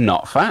saying I'm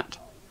not fat?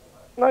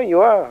 No,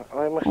 you are.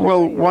 I must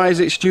Well, agree. why is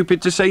it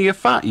stupid to say you're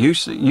fat? You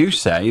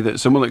say that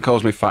someone that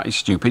calls me fat is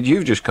stupid.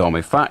 You've just called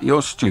me fat.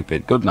 You're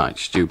stupid. Good night,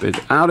 stupid.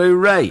 How do,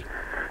 Ray?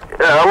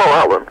 Hello,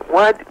 Alan.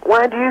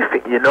 Why do you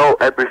think you know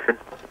everything?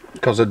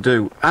 Because I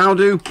do. How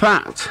do,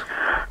 Pat?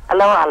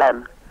 Hello,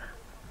 Alan.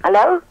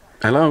 Hello?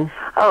 Hello?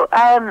 Oh,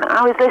 I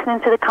was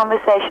listening to the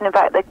conversation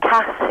about the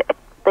cash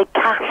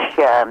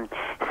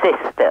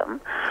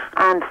system,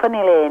 and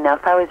funnily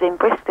enough, I was in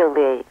Bristol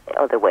the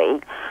other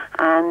week,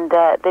 and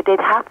they did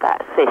have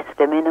that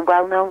system in a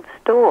well-known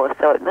store,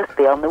 so it must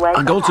be on the way.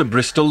 I go to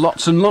Bristol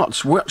lots and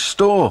lots. Which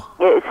store?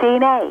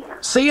 C&A.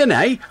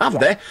 C&A? Have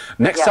they?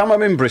 Next Yeah. time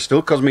I'm in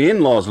Bristol, because my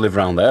in-laws live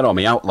round there, or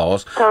my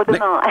outlaws. So do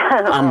not.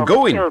 I'm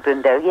going.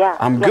 Children do, yeah.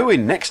 I'm yeah.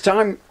 going. Next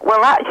time,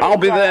 Well, actually, I'll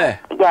be yeah, there.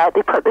 Yeah,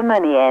 they put the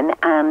money in,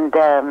 and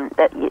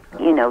that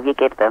you know, you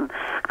give them,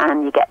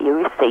 and you get your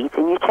receipt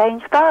and you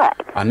change back.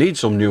 I need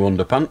some new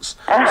underpants,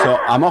 so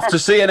I'm off to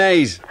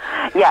C&A's.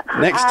 Yeah.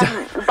 Next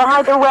time.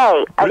 By the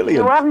way, Brilliant.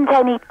 you haven't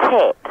any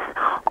tips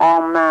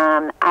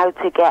on how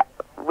to get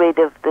rid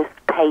of the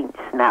paint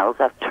smells?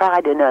 I've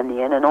tried an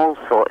onion and all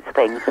sorts of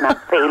things, and I'm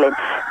feeling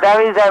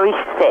very, very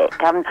sick.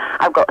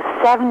 I've got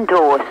 7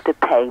 doors to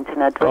paint,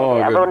 and I've good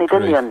only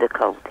done grief. the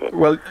undercoating.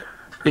 Well,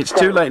 it's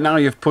too late now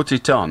you've put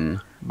it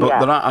on, but Yeah.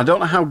 there are, I don't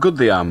know how good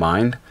they are,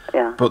 mind,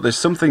 Yeah. but there's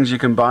some things you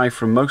can buy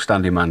from most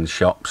handyman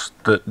shops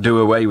that do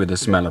away with the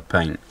smell of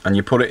paint, and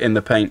you put it in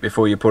the paint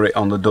before you put it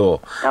on the door.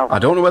 Oh. I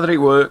don't know whether it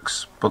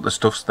works, but the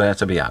stuff's there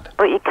to be had.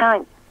 But you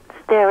can't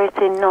stir it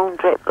in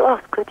non-drip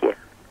gloss, could you?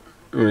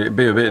 It'd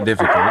be a bit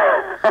difficult.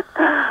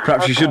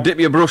 Perhaps you should dip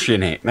your brush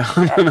in it.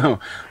 No.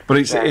 But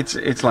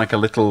it's like a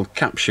little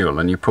capsule,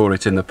 and you pour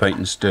it in the paint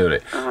and stir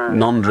it.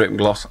 Non-drip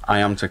gloss, I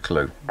am to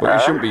clue. But you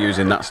shouldn't be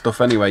using that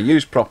stuff anyway.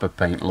 Use proper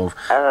paint, love.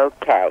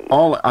 Okay.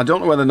 I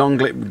don't know whether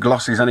non-drip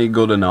gloss is any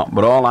good or not,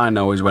 but all I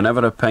know is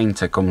whenever a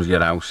painter comes to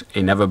your house,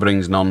 he never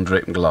brings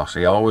non-drip gloss.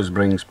 He always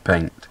brings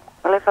paint.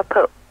 Well, if I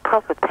put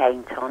proper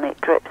paint on,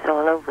 it drips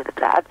all over the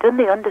place. I've done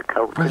the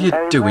undercoat. Well,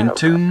 you're doing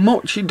too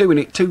much. You're doing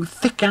it too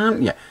thick,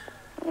 aren't you?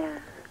 Yeah.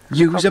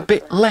 Use a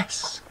bit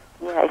less.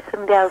 Yeah, if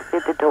somebody else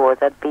did the doors,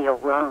 I'd be all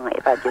right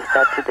if I just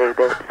had to do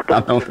the I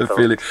know the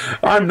feeling.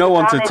 I'm no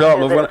one to talk,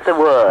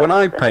 love. When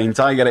I paint,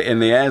 I get it in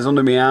the hairs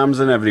under my arms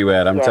and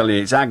everywhere. I'm Yeah. telling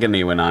you, it's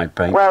agony when I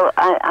paint. Well,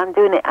 I'm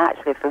doing it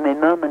actually for my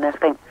mum, and I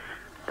think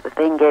the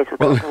thing is,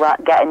 we've got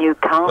to get a new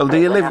carpet. Well, do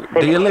you live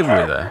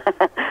with her?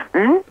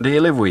 Do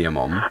you live with your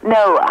mum?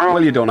 No,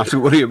 Well, you don't have to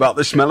worry about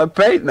the smell of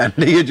paint then,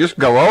 do you? Just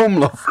go home,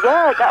 love.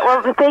 Yeah,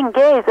 well, the thing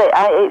is,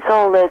 it's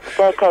all the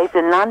staircase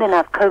and landing.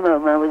 I've come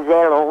home and I was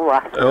there all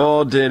last.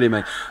 Oh, dearie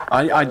me.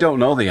 I don't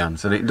know the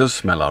answer. It does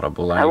smell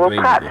horrible. I Well, agree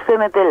with perhaps you.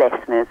 some of the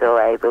listeners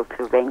are able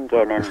to ring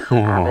in and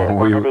have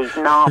one of these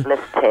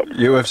marvellous tips.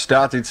 You have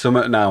started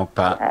something now,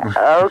 Pat.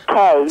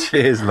 Okay.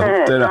 Cheers,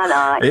 love. Ta-ra.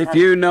 Night-night. If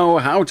you know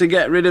how to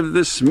get rid of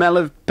the smell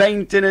of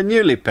paint in a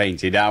newly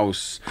painted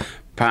house,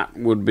 Pat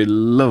would be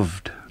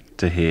loved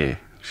to hear.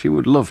 She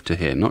would love to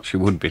hear, not she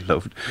would be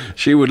loved.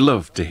 She would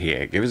love to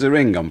hear. Give us a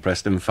ring on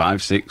Preston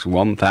 56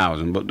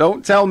 1000. But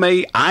don't tell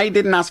me, I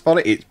didn't ask for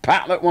it. It's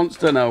Pat that wants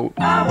to know.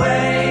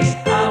 Away,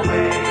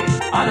 away,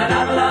 on an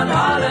Avalon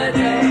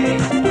holiday.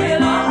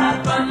 We'll all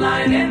have fun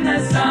lying in the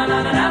sun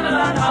on an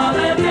Avalon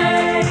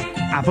holiday.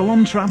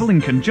 Avalon Travel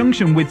in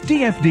conjunction with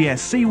DFDS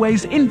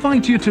Seaways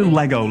invite you to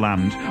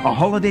Legoland, a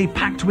holiday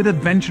packed with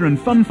adventure and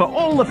fun for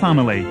all the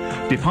family.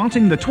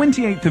 Departing the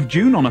 28th of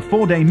June on a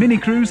 4-day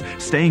mini-cruise,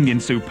 staying in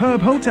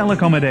superb hotel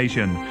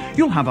accommodation.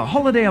 You'll have a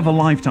holiday of a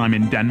lifetime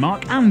in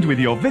Denmark and with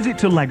your visit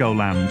to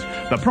Legoland.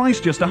 The price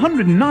just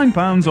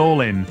 £109 all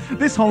in.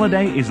 This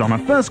holiday is on a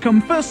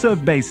first-come,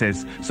 first-served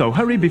basis, so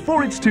hurry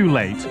before it's too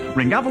late.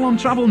 Ring Avalon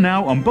Travel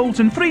now on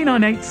Bolton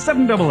 398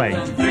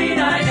 788.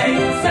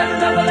 398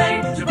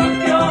 788 to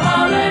book your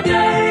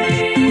holiday.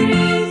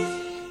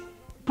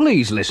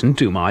 Please listen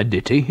to my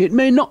ditty. It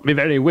may not be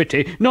very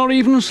witty, nor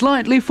even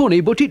slightly funny,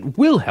 but it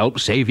will help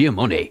save you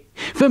money.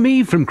 For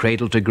me, from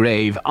cradle to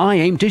grave, I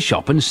aim to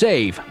shop and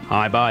save.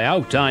 I buy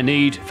out I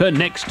need, for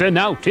next to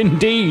nought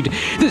indeed.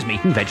 There's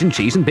meat and veg and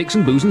cheese and pics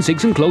and booze and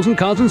cigs and clothes and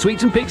cards and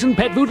sweets and pigs and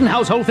pet food and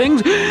household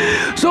things.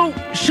 So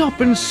shop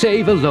and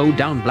save a load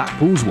down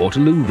Blackpool's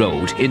Waterloo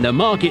Road. In the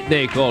market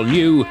they call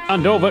New,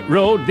 and over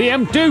road the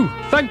M2.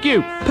 Thank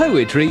you.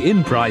 Poetry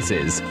in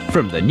prices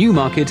from the New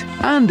Market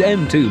and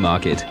M2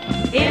 Market.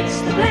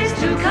 It's the place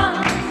to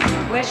come,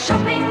 where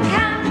shopping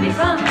can be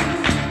fun.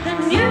 The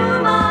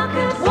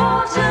Newmarket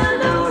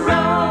Waterloo Road.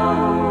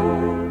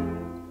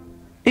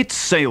 It's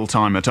sale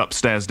time at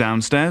Upstairs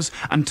Downstairs,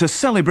 and to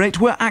celebrate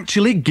we're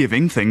actually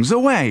giving things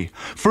away.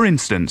 For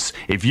instance,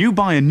 if you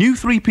buy a new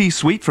 3-piece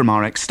suite from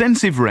our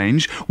extensive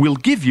range, we'll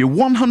give you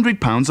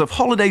 £100 of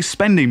holiday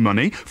spending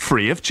money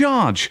free of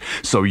charge,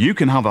 so you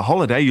can have a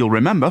holiday you'll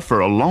remember for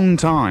a long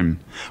time.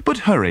 But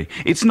hurry,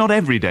 it's not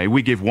every day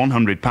we give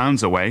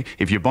 £100 away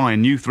if you buy a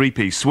new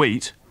 3-piece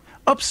suite.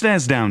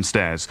 Upstairs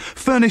Downstairs,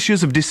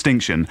 furnishers of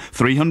distinction,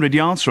 300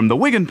 yards from the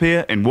Wigan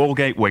Pier in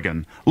Walgate,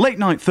 Wigan. Late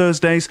night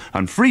Thursdays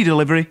and free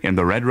delivery in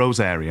the Red Rose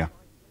area.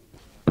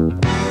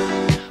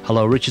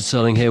 Hello, Richard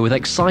Serling here with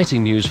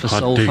exciting news for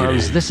soul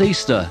fans this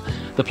Easter.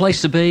 The place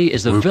to be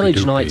is the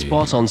Village Night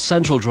Spot on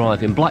Central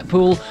Drive in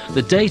Blackpool.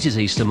 The date is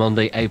Easter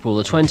Monday, April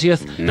the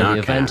 20th, and the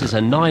event is a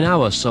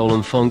 9-hour soul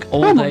and funk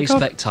all-day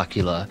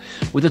spectacular.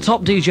 With the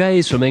top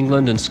DJs from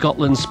England and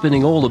Scotland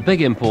spinning all the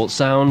big import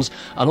sounds,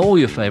 and all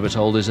your favourite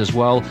oldies as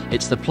well,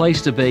 it's the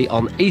place to be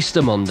on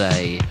Easter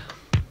Monday.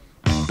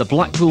 The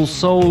Blackpool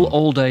Soul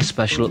All-Day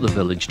Special at the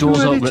Village.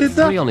 Doors open at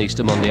 3 on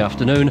Easter Monday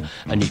afternoon,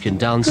 and you can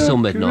dance till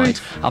midnight.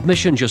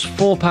 Admission just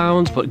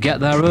 £4, but get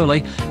there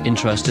early.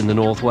 Interest in the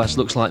Northwest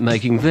looks like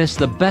making this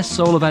the best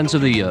soul event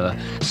of the year.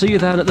 See you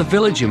then at the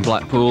Village in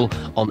Blackpool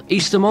on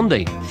Easter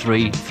Monday,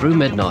 3 through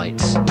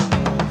midnight.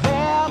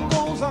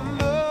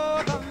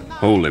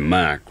 Holy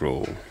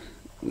mackerel.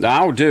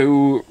 How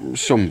do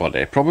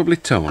somebody, probably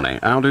Tony,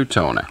 how do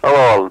Tony?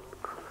 Hello,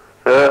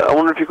 Alan. I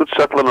wonder if you could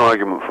settle an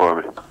argument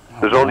for me.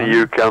 There's only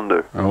you can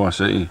do. Oh, I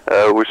see.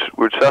 We've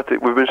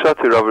been sat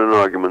here having an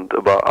argument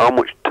about how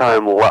much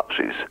time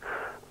lapses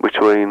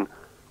between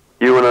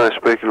you and I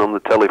speaking on the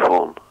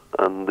telephone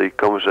and the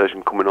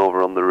conversation coming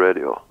over on the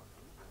radio.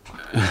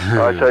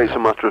 I say it's a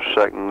matter of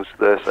seconds,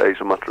 they say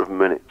it's a matter of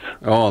minutes.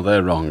 Oh,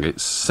 they're wrong.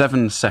 It's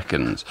 7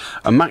 seconds.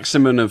 A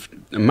maximum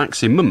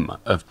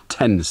of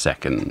 10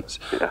 seconds.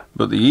 Yeah.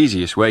 But the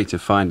easiest way to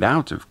find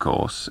out, of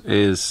course,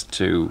 is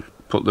to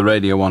put the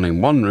radio on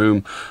in one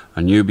room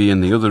and you be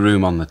in the other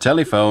room on the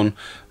telephone,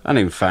 and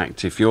in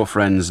fact if your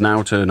friends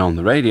now turn on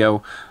the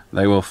radio,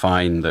 they will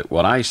find that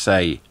what I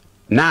say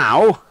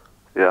now,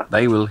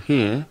 they will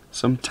hear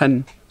some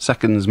 10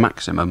 seconds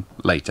maximum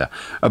later.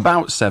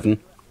 About 7,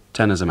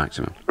 10 as a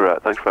maximum.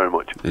 Right, thanks very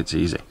much. It's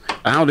easy.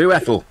 How do,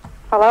 Ethel?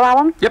 Hello,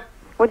 Alan? Yep.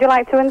 Would you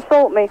like to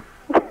insult me?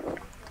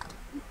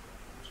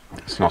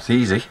 It's not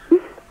easy.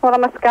 Well,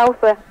 I'm a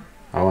Scouser.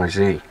 Oh, I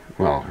see.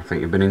 Well, I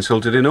think you've been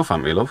insulted enough,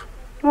 haven't you, love?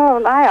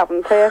 Well, I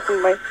haven't,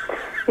 personally.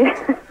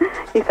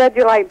 You said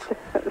you liked...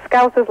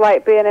 Scousers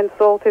like being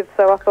insulted,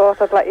 so I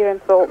thought I'd let you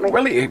insult me.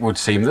 Well, it would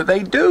seem that they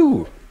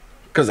do.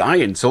 Because I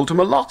insult them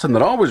a lot and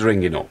they're always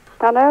ringing up.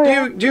 I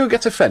know, Do you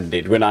get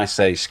offended when I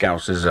say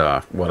Scousers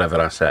are whatever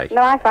I say?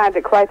 No, I find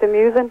it quite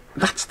amusing.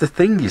 That's the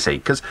thing, you see,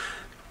 because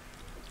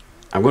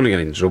I'm going to get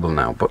in trouble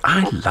now, but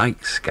I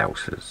like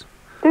Scousers.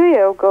 Do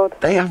you? Good.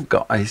 They have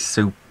got a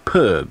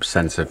superb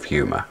sense of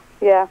humour.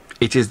 Yeah.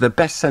 It is the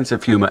best sense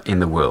of humour in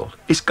the world.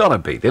 It's got to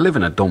be. They live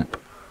in a dump.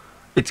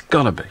 It's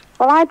got to be.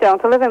 Well, I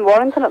don't. I live in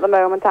Warrington at the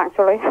moment,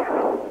 actually.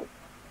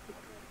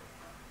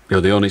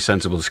 You're the only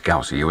sensible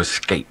Scouser. You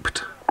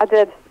escaped. I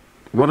did.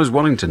 What has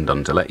Warrington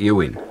done to let you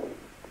in?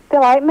 They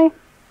like me.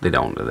 They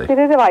don't, do they? They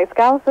do. They like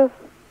Scousers.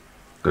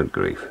 Good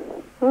grief.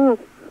 Hmm.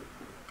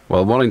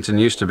 Well, Warrington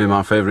used to be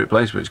my favourite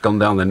place, but it's gone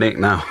down the nick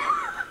now.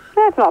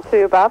 Yeah, it's not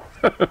too bad.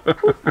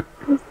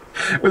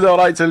 It was all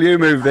right till you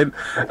moved in.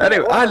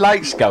 Anyway, I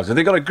like Scousers.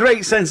 They've got a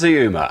great sense of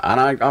humour, and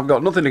I've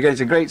got nothing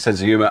against a great sense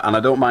of humour, and I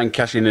don't mind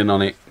cashing in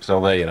on it. So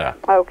there you are.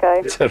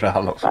 Okay. Ta-ra,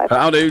 love.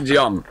 How do,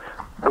 John?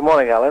 Good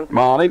morning, Alan.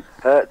 Morning.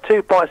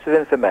 2 points of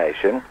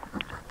information.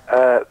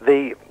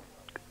 The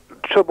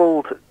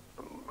troubled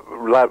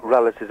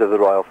relatives of the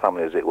royal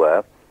family, as it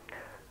were,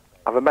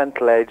 have a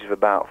mental age of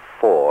about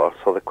 4,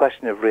 so the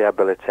question of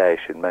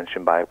rehabilitation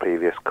mentioned by a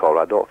previous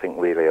caller I don't think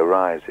really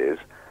arises.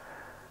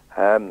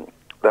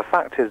 The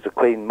fact is the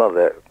Queen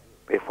Mother,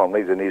 if one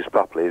reads the news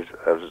properly,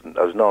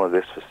 has known of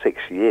this for 6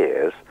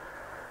 years.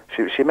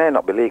 She may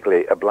not be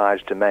legally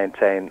obliged to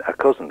maintain a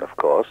cousin, of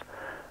course,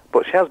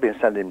 but she has been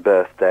sending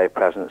birthday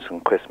presents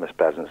and Christmas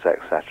presents,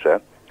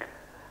 etc.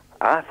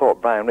 I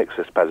thought Brian Ricks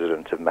was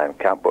president of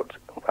MENCAP, but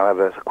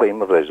however the Queen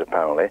Mother is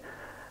apparently.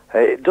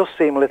 It does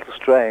seem a little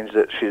strange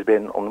that she's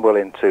been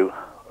unwilling to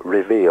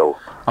reveal.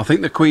 I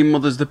think the Queen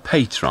Mother's the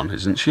patron,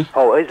 isn't she?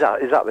 Oh, is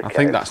that the case? I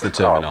think that's the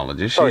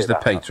terminology. She's the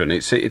patron.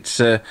 It's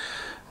a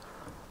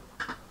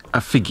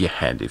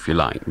figurehead, if you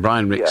like.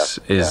 Brian Ricks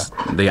is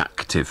the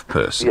active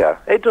person. Yeah,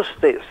 it does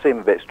seem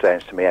a bit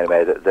strange to me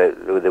anyway that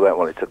they weren't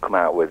willing to come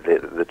out with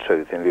the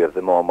truth in view of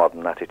the more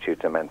modern attitude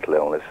to mental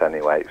illness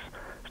anyway.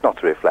 It's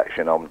not a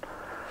reflection on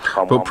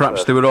but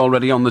perhaps they were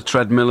already on the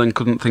treadmill and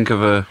couldn't think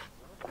of a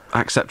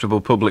acceptable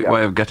public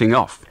way of getting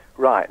off.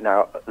 Right,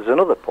 now, there's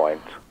another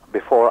point.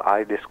 Before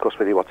I discuss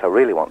with you what I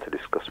really want to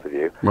discuss with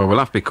you... Well, we'll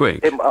have to be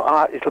quick.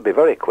 It'll be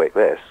very quick,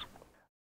 this.